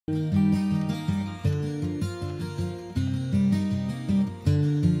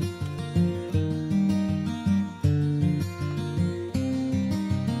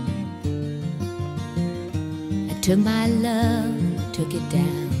took my love, took it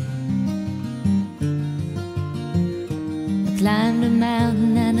down. I climbed a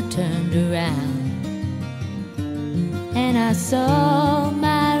mountain and I turned around, and I saw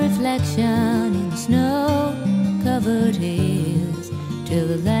my reflection in snow-covered hills, till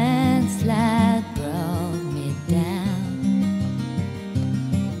the landslide brought me down.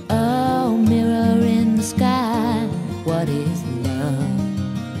 Oh, mirror in the sky, what is love?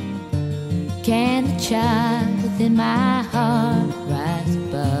 Can the child within my heart rise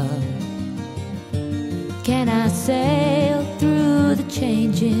above? Can I sail through the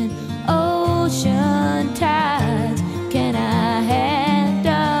changing ocean tides? Can I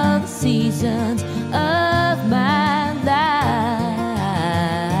handle the seasons of my life?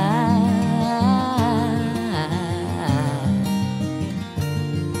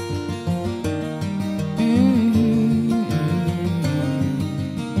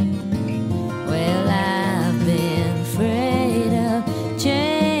 Well, I've been afraid of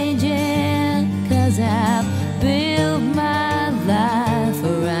changing, 'cause I've built my life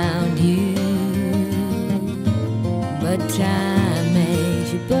around you. But time makes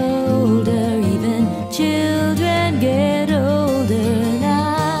you bolder, even children get older, and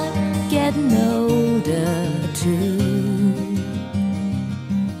I'm getting older too.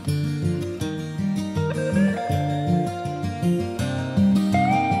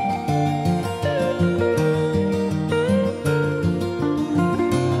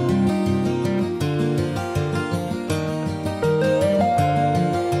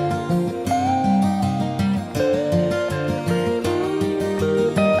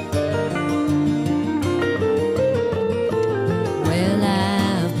 Well,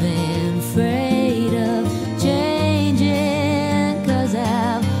 I've been afraid of changing, 'cause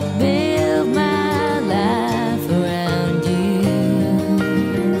I've built my life around you.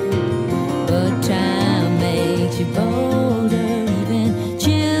 But time makes you bolder, even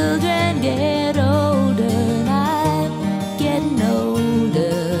children get older, and I'm getting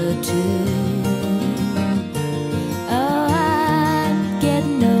older too. Oh, I'm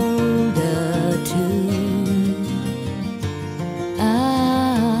getting older too.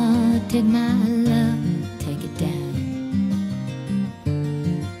 Take my love, take it down.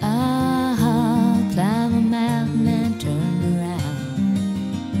 Climb a mountain and turn around.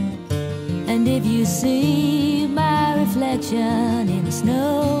 And if you see my reflection in the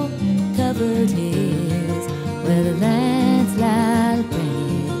snow-covered hills, where the landslide will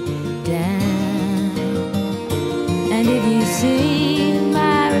bring it down. And if you see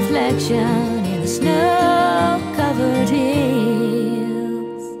my reflection in the snow-covered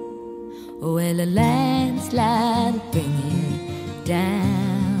hills, well, a landslide will bring it down.